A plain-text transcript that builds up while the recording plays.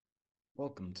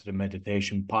Welcome to the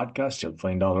Meditation Podcast. You'll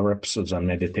find all our episodes on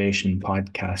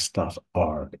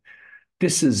meditationpodcast.org.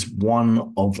 This is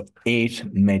one of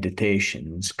 8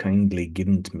 meditations kindly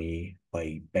given to me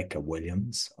by Becca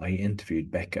Williams. I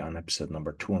interviewed Becca on episode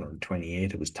number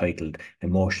 228. It was titled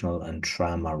Emotional and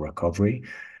Trauma Recovery.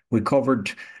 We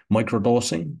covered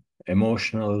microdosing,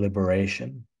 emotional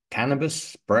liberation,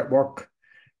 cannabis, breathwork,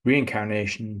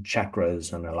 reincarnation,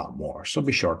 chakras, and a lot more. So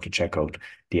be sure to check out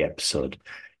the episode.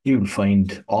 You'll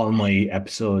find all my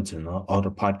episodes and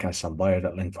other podcasts on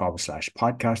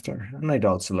bio.link/podcaster. And I'd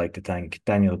also like to thank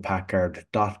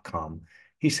danielpackard.com.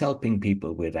 He's helping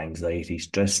people with anxiety,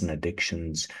 stress, and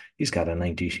addictions. He's got a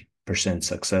 90%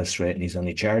 success rate, and he's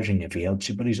only charging if he helps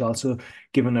you, but he's also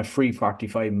given a free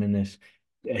 45-minute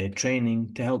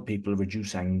training to help people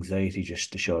reduce anxiety,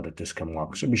 just to show that this can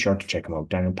work. So be sure to check him out,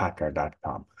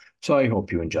 danielpackard.com. So I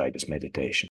hope you enjoy this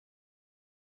meditation.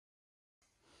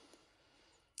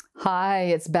 Hi,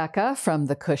 it's Becca from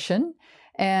The Cushion.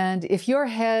 And if your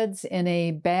head's in a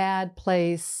bad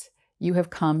place, you have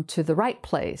come to the right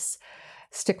place.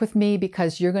 Stick with me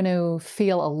because you're going to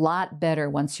feel a lot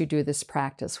better once you do this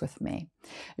practice with me.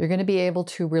 You're going to be able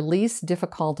to release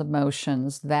difficult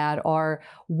emotions that are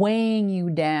weighing you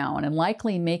down and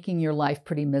likely making your life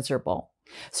pretty miserable.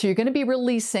 So you're going to be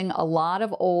releasing a lot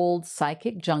of old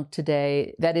psychic junk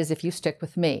today. That is, if you stick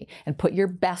with me and put your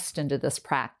best into this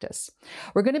practice.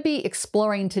 We're going to be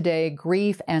exploring today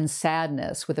grief and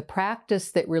sadness with a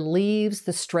practice that relieves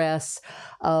the stress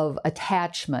of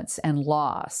attachments and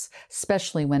loss,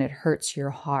 especially when it hurts your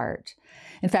heart.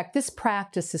 In fact, this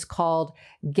practice is called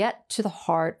Get to the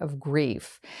Heart of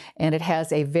Grief, and it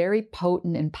has a very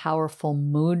potent and powerful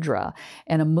mudra.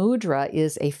 And a mudra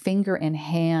is a finger and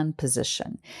hand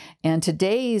position. And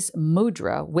today's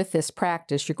mudra, with this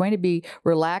practice, you're going to be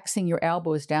relaxing your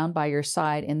elbows down by your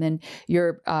side, and then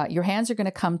your hands are going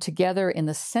to come together in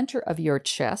the center of your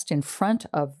chest, in front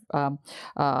of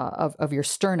your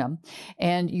sternum,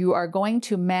 and you are going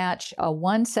to match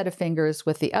one set of fingers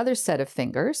with the other set of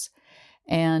fingers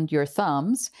and your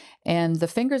thumbs, and the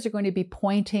fingers are going to be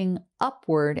pointing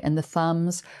upward and the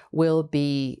thumbs will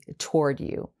be toward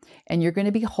you. And you're going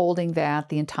to be holding that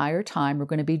the entire time. We're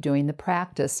going to be doing the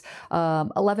practice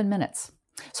 11 minutes.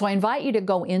 So I invite you to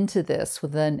go into this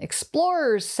with an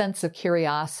explorer's sense of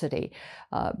curiosity.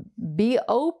 Be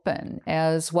open,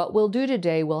 as what we'll do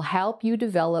today will help you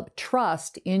develop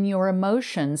trust in your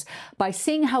emotions by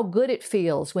seeing how good it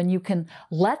feels when you can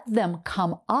let them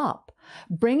come up.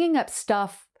 Bringing up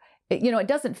stuff, it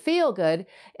doesn't feel good.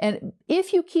 And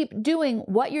if you keep doing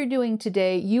what you're doing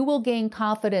today, you will gain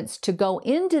confidence to go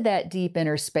into that deep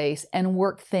inner space and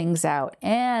work things out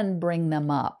and bring them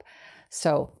up.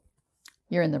 So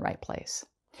you're in the right place.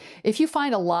 If you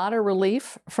find a lot of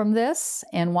relief from this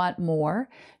and want more,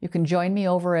 you can join me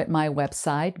over at my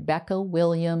website,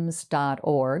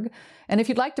 beccawilliams.org. And if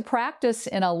you'd like to practice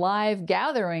in a live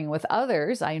gathering with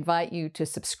others, I invite you to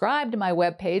subscribe to my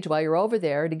webpage while you're over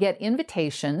there to get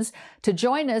invitations to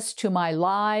join us to my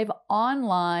live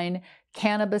online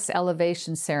cannabis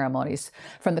elevation ceremonies.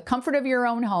 From the comfort of your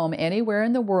own home, anywhere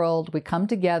in the world, we come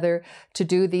together to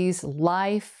do these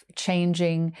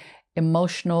life-changing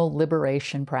emotional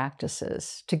liberation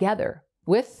practices together.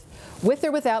 With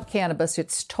or without cannabis,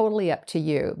 it's totally up to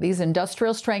you. These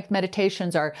industrial strength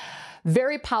meditations are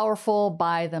very powerful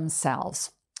by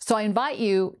themselves. So I invite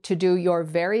you to do your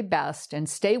very best and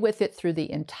stay with it through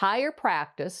the entire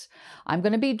practice. I'm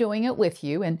going to be doing it with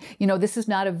you. And, this is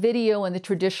not a video in the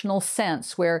traditional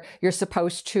sense where you're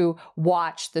supposed to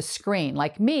watch the screen.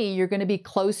 Like me, you're going to be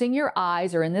closing your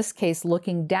eyes, or in this case,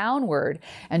 looking downward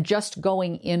and just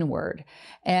going inward.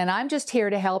 And I'm just here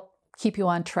to help keep you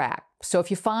on track. So if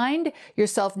you find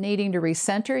yourself needing to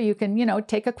recenter, you can,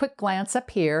 take a quick glance up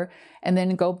here and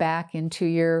then go back into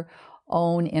your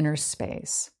own inner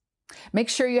space. Make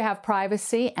sure you have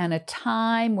privacy and a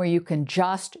time where you can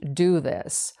just do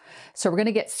this. So we're going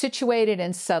to get situated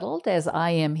and settled as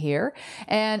I am here.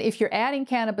 And if you're adding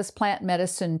cannabis plant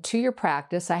medicine to your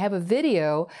practice, I have a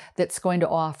video that's going to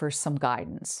offer some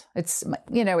guidance. It's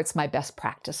my best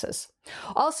practices.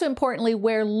 Also importantly,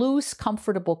 wear loose,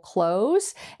 comfortable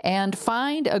clothes and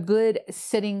find a good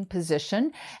sitting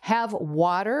position. Have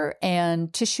water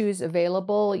and tissues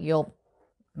available. You'll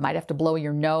might have to blow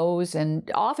your nose, and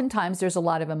oftentimes there's a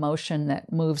lot of emotion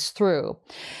that moves through.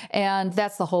 And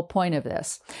that's the whole point of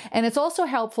this. And it's also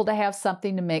helpful to have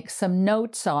something to make some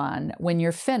notes on when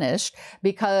you're finished,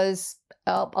 because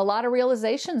a lot of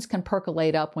realizations can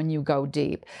percolate up when you go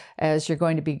deep, as you're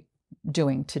going to be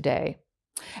doing today.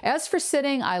 As for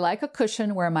sitting, I like a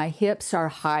cushion where my hips are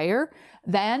higher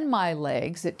than my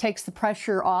legs. It takes the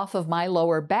pressure off of my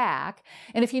lower back.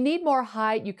 And if you need more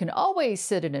height, you can always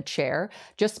sit in a chair.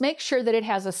 Just make sure that it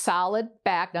has a solid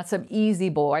back, not some easy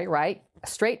boy, right? A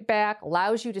straight back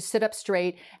allows you to sit up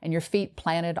straight and your feet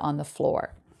planted on the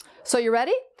floor. So you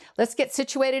ready? Let's get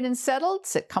situated and settled.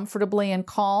 Sit comfortably and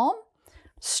calm,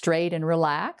 straight and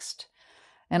relaxed.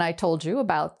 And I told you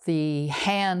about the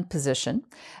hand position.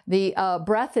 The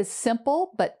breath is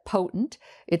simple but potent.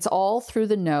 It's all through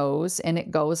the nose and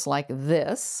it goes like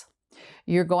this.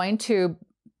 You're going to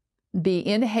be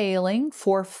inhaling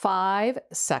for 5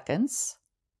 seconds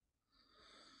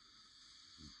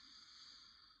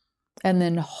and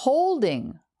then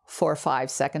holding for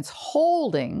 5 seconds,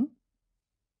 holding,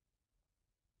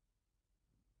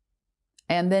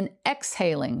 and then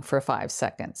exhaling for 5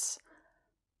 seconds.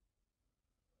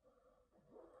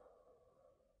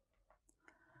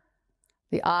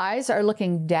 The eyes are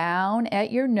looking down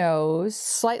at your nose,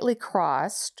 slightly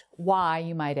crossed. Why,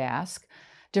 you might ask?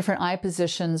 Different eye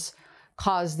positions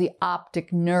cause the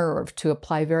optic nerve to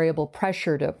apply variable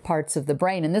pressure to parts of the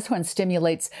brain. And this one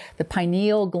stimulates the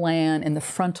pineal gland and the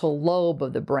frontal lobe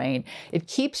of the brain. It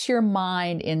keeps your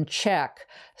mind in check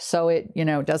so it,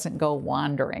 doesn't go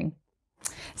wandering.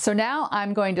 So now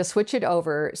I'm going to switch it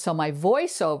over so my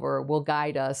voiceover will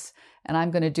guide us, and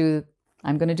I'm going to do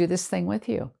this thing with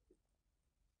you.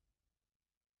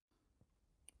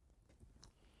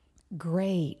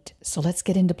 Great. So let's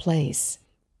get into place.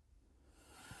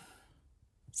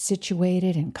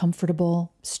 Situated and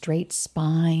comfortable, straight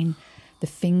spine. The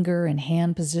finger and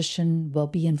hand position will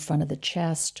be in front of the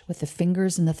chest with the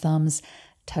fingers and the thumbs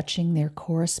touching their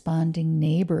corresponding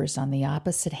neighbors on the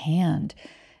opposite hand.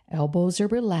 Elbows are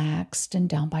relaxed and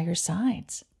down by your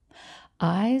sides.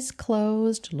 Eyes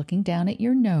closed, looking down at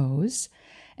your nose.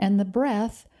 And the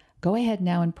breath, go ahead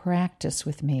now and practice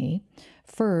with me.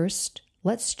 First,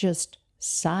 let's just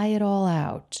sigh it all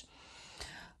out.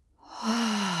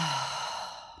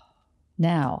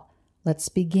 Now, let's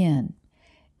begin.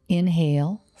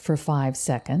 Inhale for 5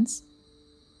 seconds.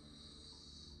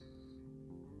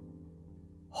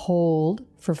 Hold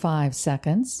for 5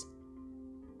 seconds.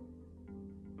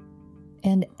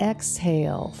 And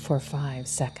exhale for 5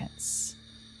 seconds.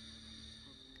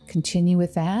 Continue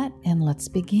with that and let's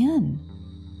begin.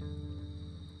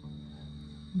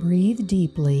 Breathe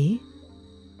deeply.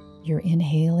 You're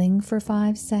inhaling for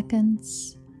 5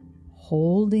 seconds,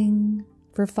 holding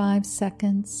for 5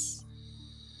 seconds,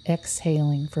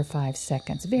 exhaling for 5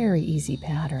 seconds. Very easy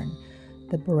pattern.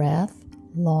 The breath,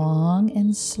 long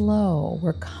and slow.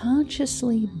 We're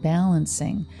consciously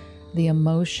balancing the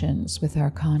emotions with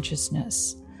our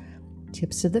consciousness.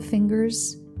 Tips of the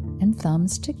fingers and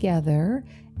thumbs together,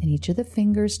 and each of the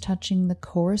fingers touching the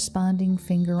corresponding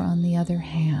finger on the other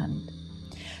hand.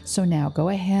 So now go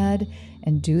ahead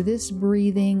and do this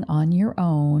breathing on your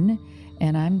own,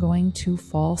 and I'm going to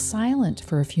fall silent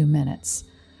for a few minutes.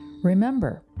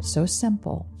 Remember, so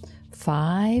simple.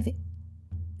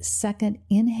 5-second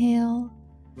inhale,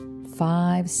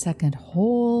 5-second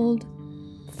hold,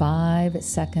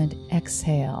 5-second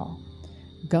exhale.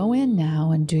 Go in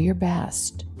now and do your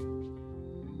best.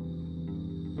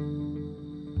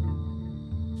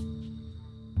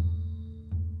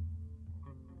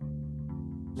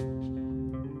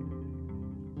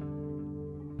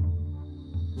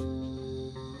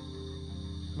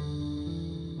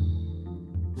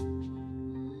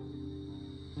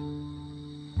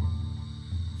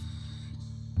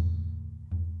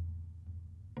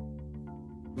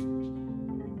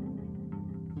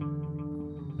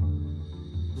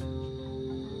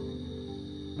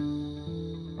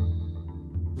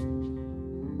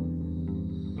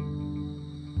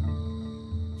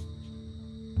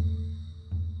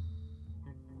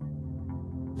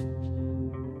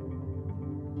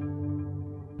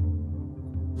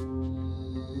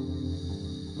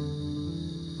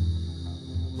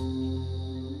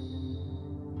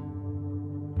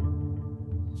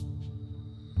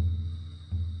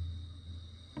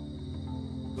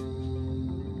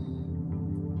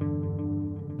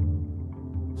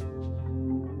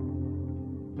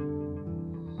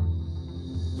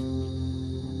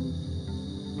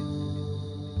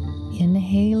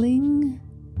 Inhaling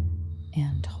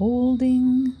and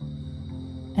holding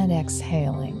and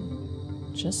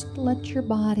exhaling. Just let your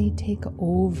body take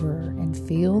over and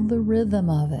feel the rhythm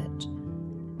of it.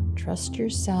 Trust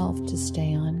yourself to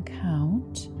stay on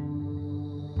count.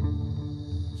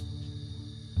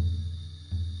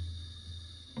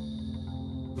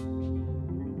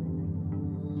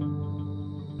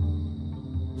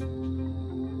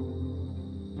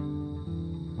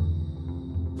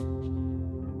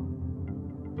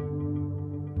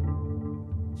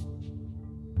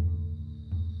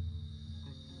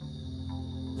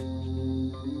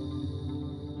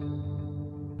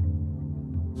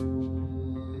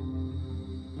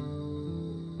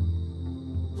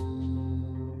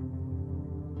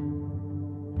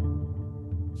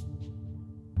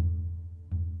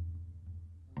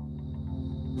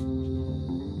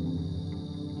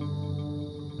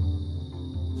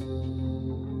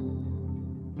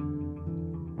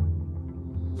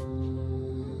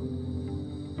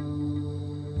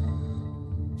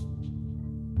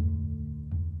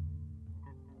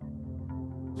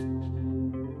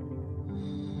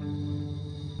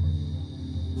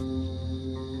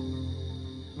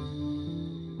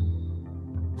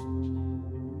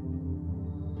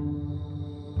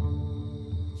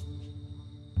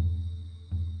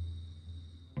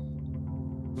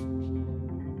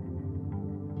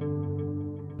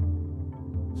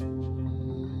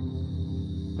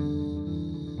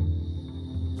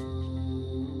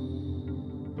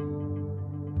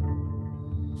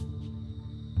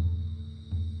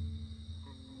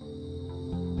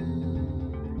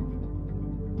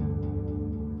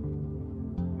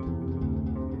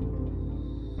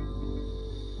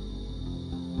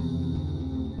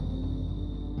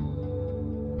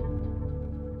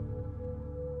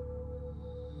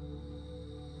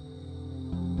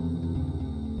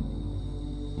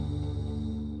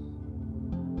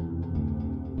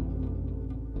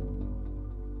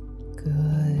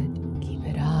 Good. Keep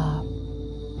it up.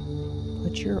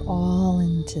 Put your all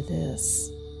into this,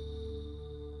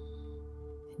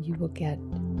 and you will get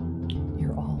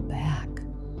your all back.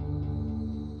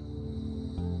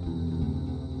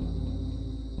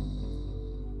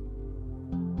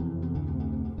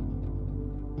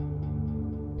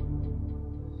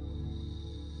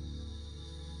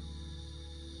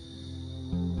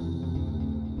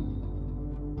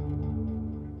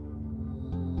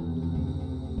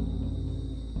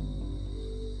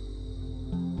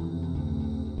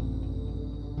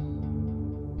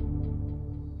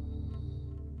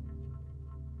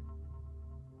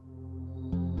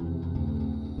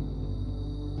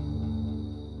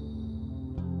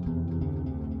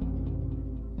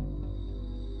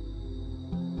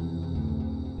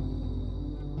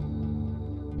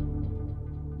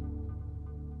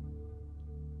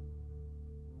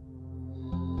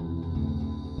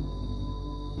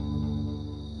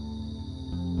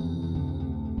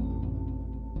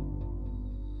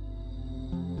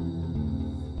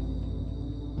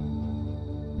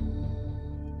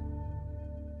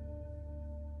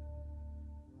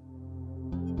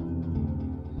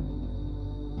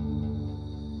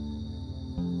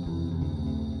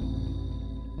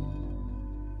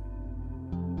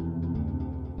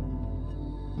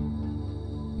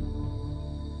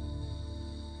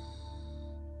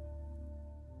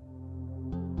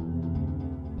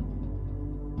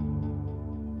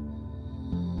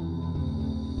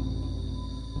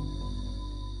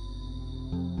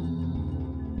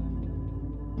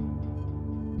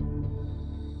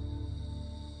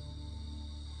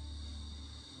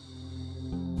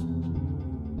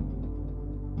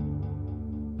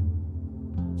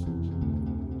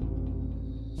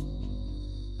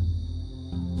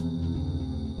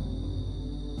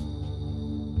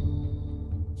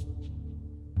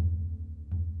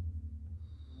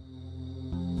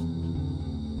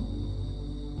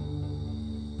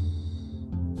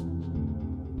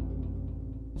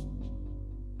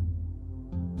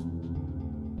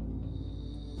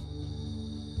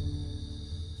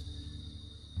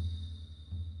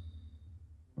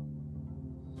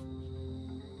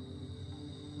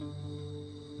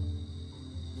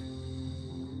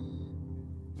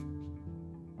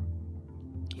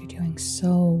 Doing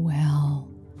so well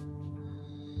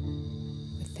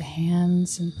with the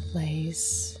hands in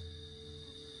place,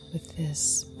 with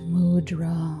this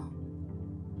mudra,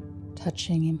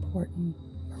 touching important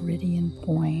meridian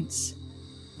points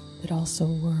that also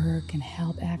work and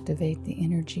help activate the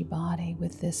energy body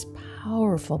with this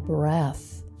powerful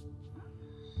breath.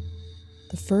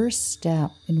 The first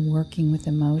step in working with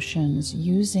emotions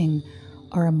using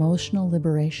our emotional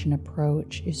liberation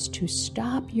approach is to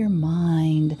stop your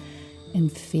mind and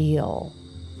feel.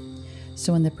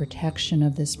 So in the protection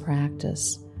of this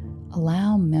practice,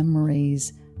 allow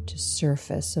memories to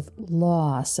surface of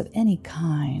loss of any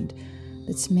kind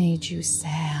that's made you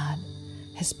sad,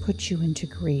 has put you into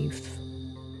grief.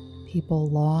 People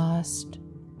lost,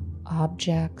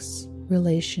 objects,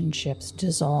 relationships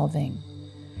dissolving,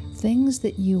 things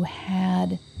that you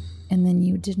had and then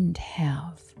you didn't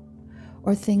have,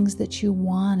 or things that you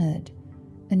wanted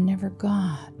and never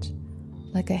got,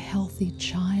 like a healthy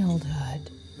childhood.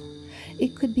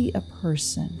 It could be a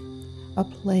person, a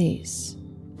place,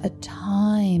 a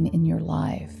time in your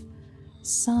life,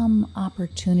 some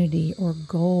opportunity or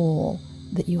goal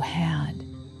that you had.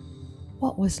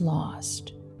 What was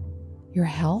lost? Your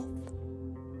health?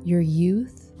 Your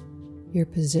youth? Your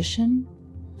position?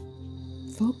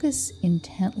 Focus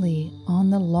intently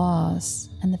on the loss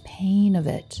and the pain of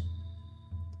it.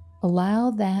 Allow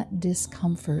that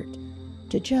discomfort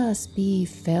to just be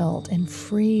felt and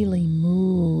freely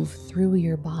move through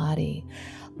your body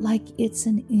like it's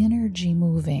an energy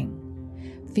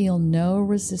moving. Feel no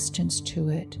resistance to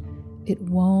it It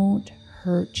won't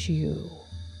hurt you.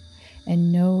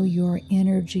 And know your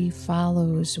energy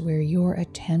follows where your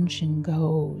attention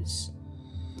goes.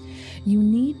 You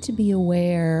need to be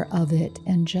aware of it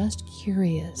and just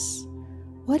curious.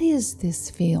 What is this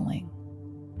feeling?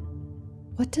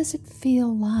 What does it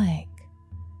feel like?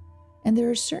 And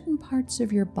there are certain parts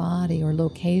of your body or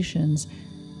locations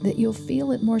that you'll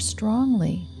feel it more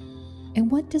strongly.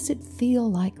 And what does it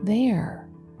feel like there?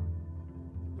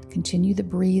 Continue the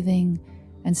breathing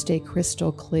and stay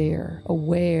crystal clear,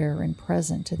 aware and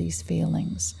present to these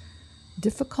feelings.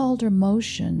 Difficult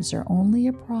emotions are only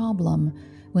a problem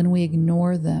when we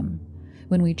ignore them,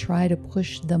 when we try to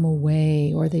push them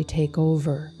away or they take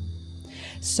over.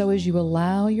 So as you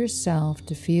allow yourself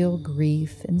to feel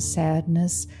grief and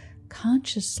sadness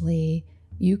consciously,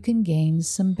 you can gain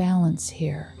some balance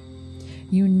here.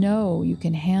 You know you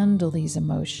can handle these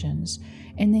emotions,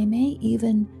 and they may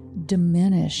even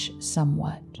diminish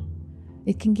somewhat.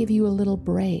 It can give you a little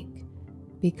break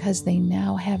because they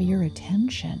now have your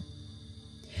attention.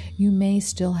 You may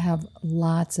still have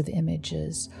lots of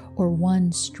images or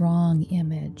one strong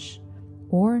image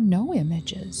or no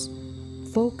images.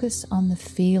 Focus on the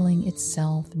feeling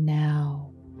itself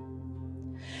now.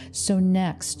 So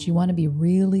next, you want to be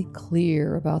really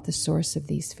clear about the source of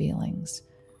these feelings.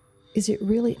 Is it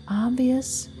really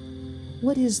obvious?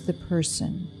 What is the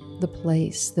person, the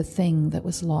place, the thing that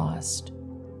was lost?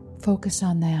 Focus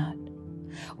on that.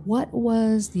 What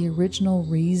was the original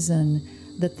reason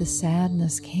that the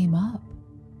sadness came up?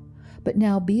 But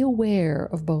now be aware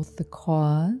of both the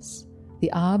cause,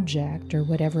 the object, or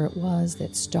whatever it was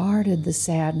that started the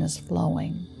sadness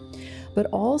flowing, but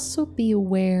also be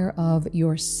aware of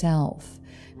yourself,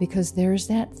 because there's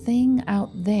that thing out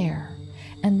there,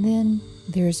 and then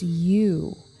there's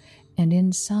you, and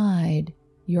inside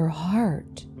your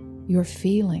heart, your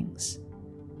feelings.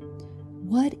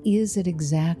 What is it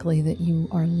exactly that you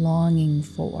are longing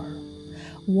for?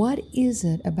 What is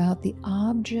it about the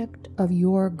object of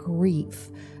your grief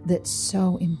that's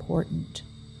so important?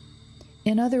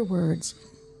 In other words,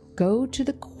 go to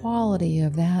the quality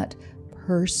of that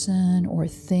person or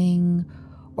thing,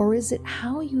 or is it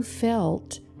how you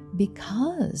felt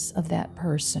because of that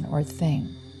person or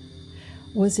thing?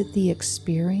 Was it the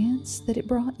experience that it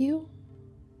brought you?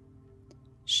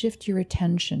 Shift your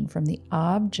attention from the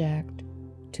object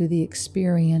to the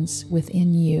experience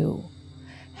within you,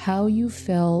 how you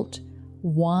felt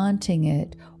wanting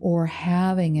it or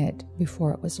having it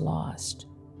before it was lost.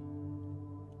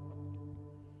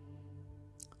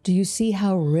 Do you see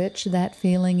how rich that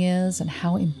feeling is and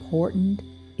how important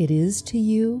it is to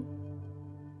you?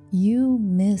 You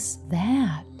miss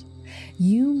that.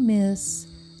 You miss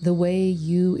the way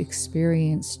you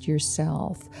experienced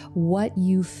yourself, what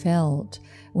you felt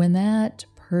when that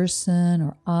person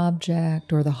or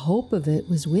object or the hope of it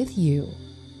was with you.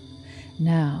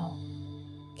 Now,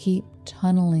 keep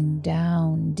tunneling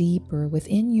down deeper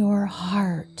within your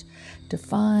heart to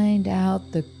find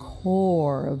out the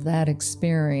core of that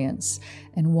experience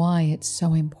and why it's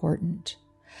so important.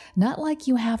 Not like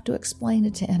you have to explain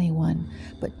it to anyone,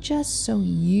 but just so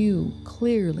you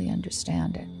clearly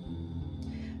understand it.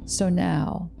 So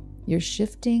now you're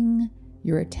shifting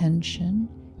your attention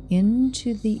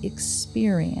into the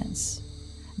experience,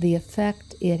 the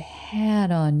effect it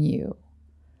had on you.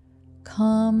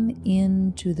 Come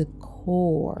into the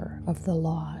core of the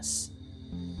loss.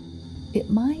 It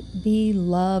might be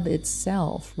love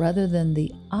itself rather than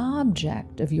the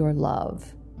object of your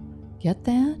love. Get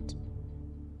that?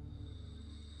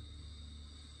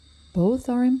 Both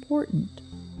are important,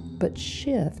 but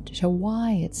shift to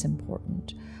why it's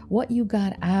important, what you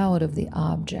got out of the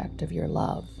object of your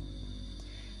love.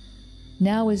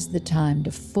 Now is the time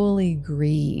to fully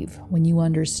grieve when you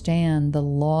understand the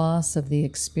loss of the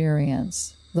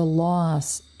experience, the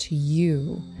loss to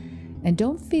you. And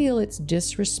don't feel it's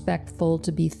disrespectful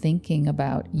to be thinking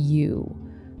about you.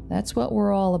 That's what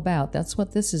we're all about. That's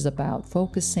what this is about,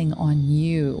 focusing on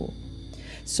you.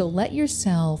 So let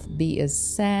yourself be as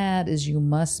sad as you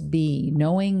must be,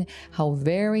 knowing how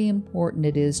very important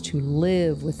it is to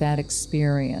live with that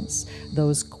experience,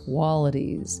 those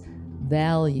qualities,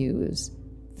 values,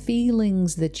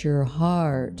 feelings that your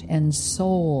heart and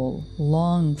soul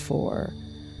long for.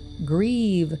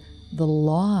 Grieve the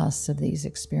loss of these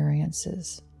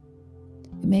experiences.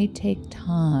 It may take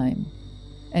time,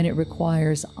 and it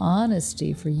requires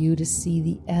honesty for you to see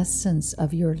the essence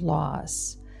of your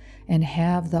loss and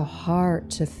have the heart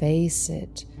to face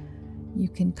it. You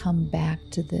can come back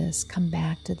to this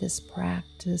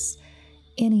practice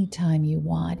anytime you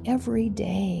want, every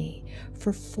day,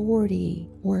 for 40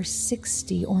 or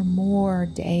 60 or more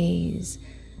days.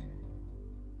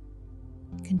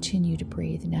 continue to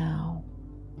breathe now.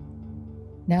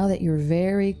 Now that you're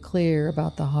very clear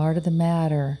about the heart of the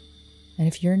matter, and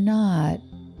if you're not,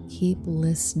 keep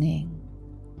listening.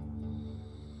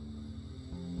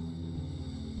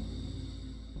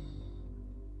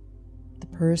 The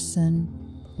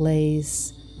person,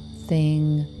 place,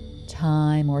 thing,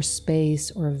 time, or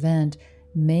space, or event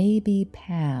may be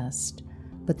past,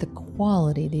 but the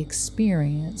quality, the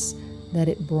experience that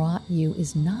it brought you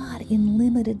is not in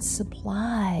limited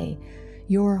supply.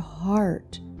 Your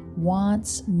heart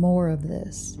wants more of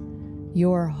this.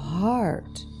 Your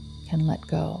heart can let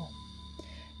go.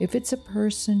 If it's a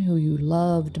person who you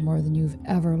loved more than you've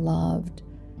ever loved,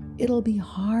 it'll be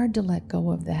hard to let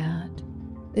go of that.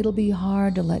 It'll be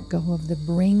hard to let go of the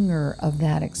bringer of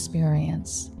that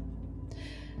experience.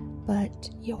 But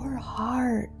your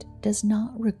heart does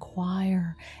not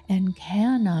require and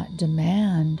cannot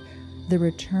demand the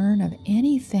return of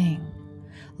anything.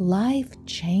 Life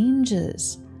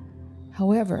changes.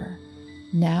 However,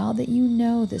 now that you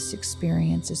know this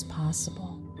experience is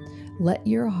possible, let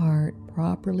your heart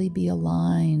properly be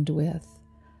aligned with,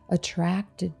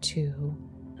 attracted to,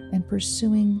 and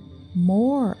pursuing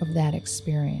more of that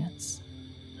experience.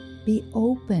 Be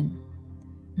open.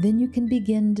 Then you can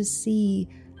begin to see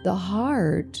the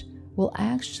heart will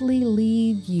actually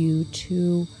lead you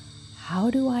to, how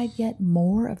do I get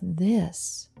more of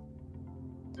this?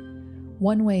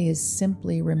 One way is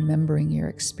simply remembering your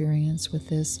experience with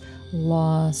this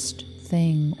lost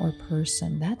thing or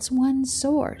person. That's one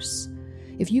source.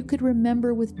 If you could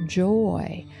remember with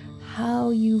joy how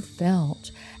you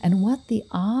felt and what the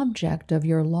object of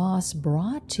your loss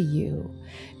brought to you,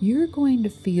 you're going to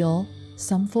feel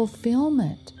some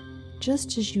fulfillment,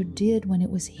 just as you did when it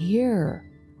was here.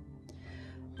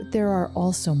 But there are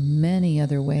also many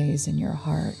other ways in your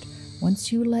heart.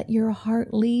 Once you let your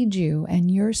heart lead you and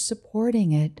you're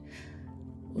supporting it,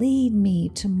 lead me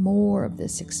to more of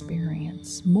this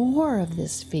experience, more of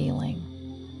this feeling.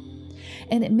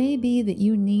 And it may be that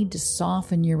you need to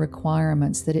soften your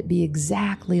requirements, that it be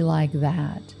exactly like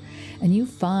that. And you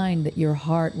find that your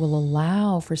heart will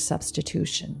allow for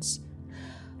substitutions.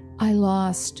 I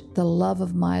lost the love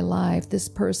of my life, this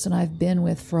person I've been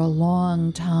with for a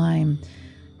long time,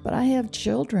 but I have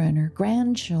children or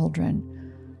grandchildren,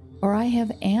 or I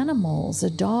have animals, a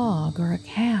dog or a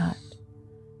cat.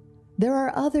 There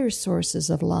are other sources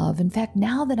of love. In fact,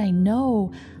 now that I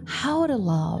know how to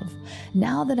love,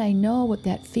 now that I know what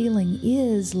that feeling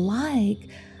is like,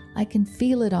 I can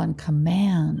feel it on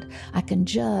command. I can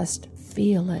just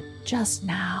feel it just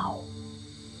now.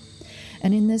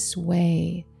 And in this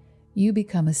way, you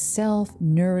become a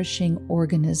self-nourishing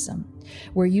organism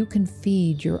where you can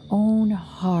feed your own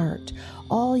heart.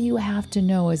 All you have to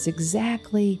know is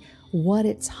exactly what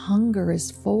its hunger is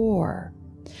for.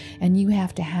 And you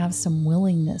have to have some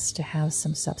willingness to have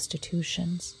some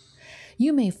substitutions.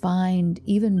 You may find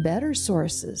even better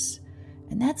sources,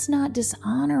 and that's not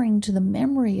dishonoring to the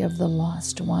memory of the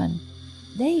lost one.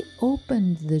 They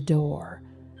opened the door,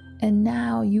 and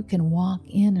now you can walk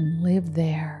in and live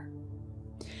there.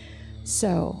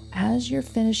 So, as you're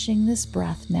finishing this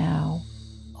breath now,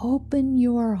 open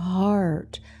your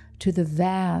heart to the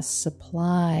vast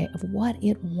supply of what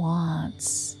it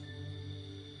wants.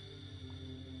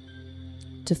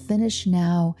 To finish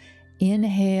now,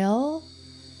 inhale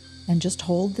and just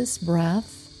hold this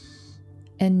breath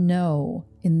and know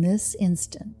in this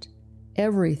instant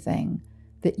everything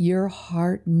that your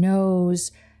heart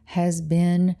knows has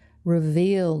been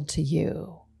revealed to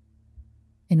you.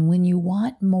 And when you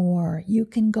want more, you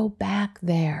can go back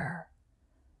there.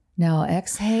 Now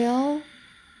exhale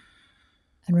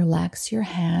and relax your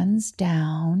hands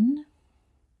down.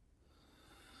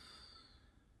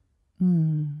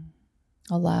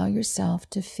 Allow yourself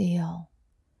to feel.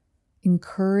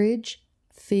 Encourage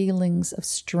feelings of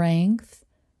strength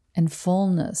and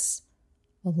fullness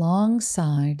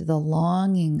alongside the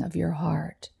longing of your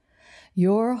heart.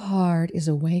 Your heart is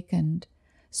awakened,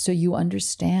 so you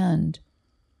understand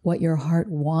what your heart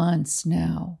wants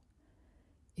now.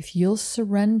 If you'll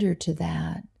surrender to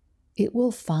that, it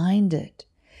will find it.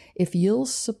 If you'll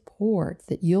support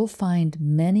that, you'll find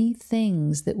many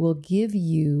things that will give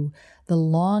you the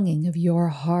longing of your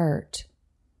heart.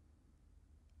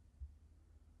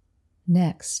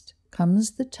 Next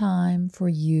comes the time for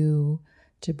you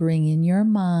to bring in your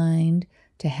mind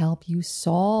to help you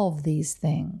solve these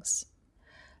things.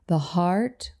 The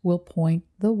heart will point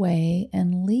the way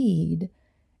and lead,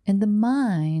 and the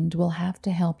mind will have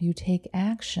to help you take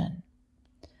action.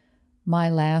 My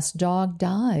last dog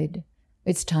died.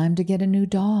 It's time to get a new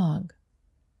dog.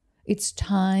 It's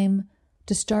time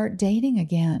to start dating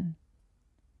again.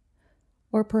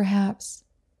 Or perhaps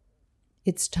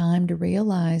it's time to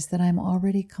realize that I'm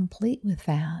already complete with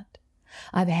that.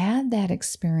 I've had that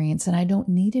experience and I don't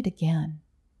need it again.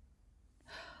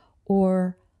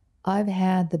 Or I've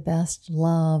had the best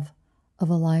love of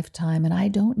a lifetime and I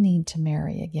don't need to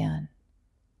marry again.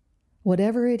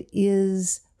 Whatever it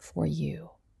is for you.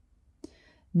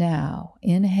 Now,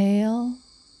 inhale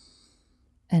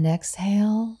and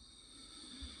exhale.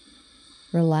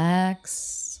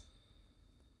 Relax.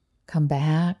 Come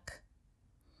back.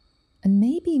 And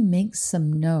maybe make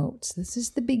some notes. This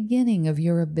is the beginning of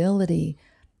your ability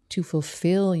to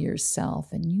fulfill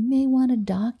yourself. And you may want to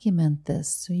document this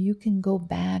so you can go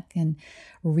back and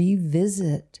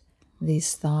revisit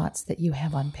these thoughts that you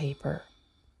have on paper.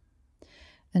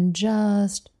 And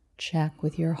just check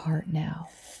with your heart now.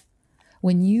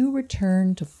 When you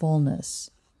return to fullness,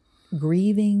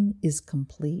 grieving is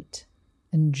complete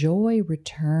and joy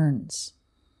returns.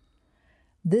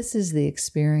 This is the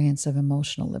experience of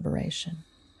emotional liberation,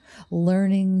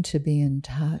 learning to be in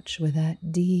touch with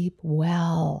that deep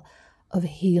well of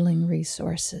healing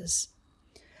resources.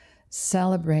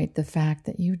 Celebrate the fact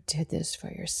that you did this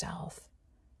for yourself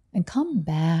and come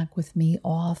back with me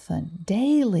often,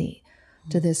 daily,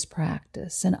 to this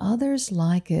practice and others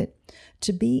like it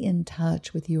to be in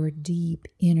touch with your deep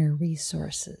inner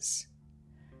resources.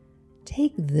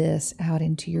 Take this out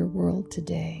into your world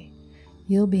today.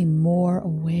 You'll be more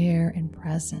aware and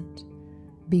present.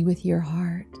 Be with your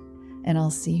heart, and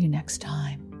I'll see you next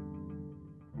time.